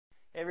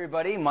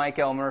Everybody, Mike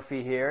L.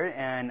 Murphy here,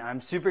 and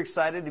I'm super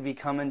excited to be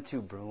coming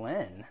to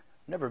Berlin.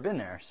 I've never been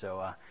there,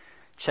 so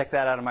check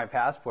that out on my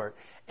passport.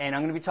 And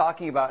I'm going to be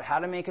talking about how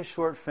to make a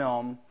short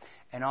film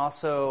and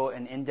also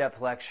an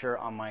in-depth lecture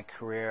on my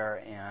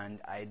career.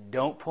 And I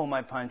don't pull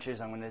my punches.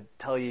 I'm going to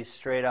tell you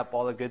straight up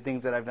all the good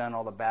things that I've done,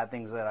 all the bad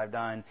things that I've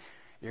done.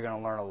 You're going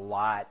to learn a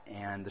lot,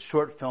 and the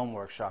short film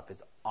workshop is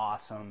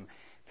awesome.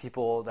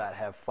 People that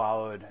have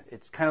followed,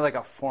 it's kind of like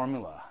a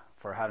formula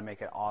for how to make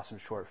an awesome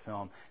short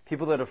film.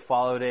 People that have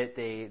followed it,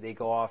 they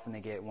go off and they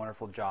get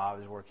wonderful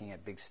jobs working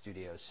at big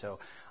studios. So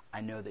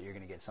I know that you're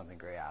going to get something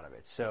great out of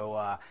it. So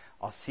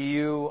I'll see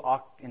you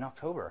in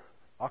October,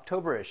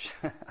 October-ish.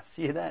 I'll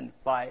see you then.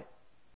 Bye.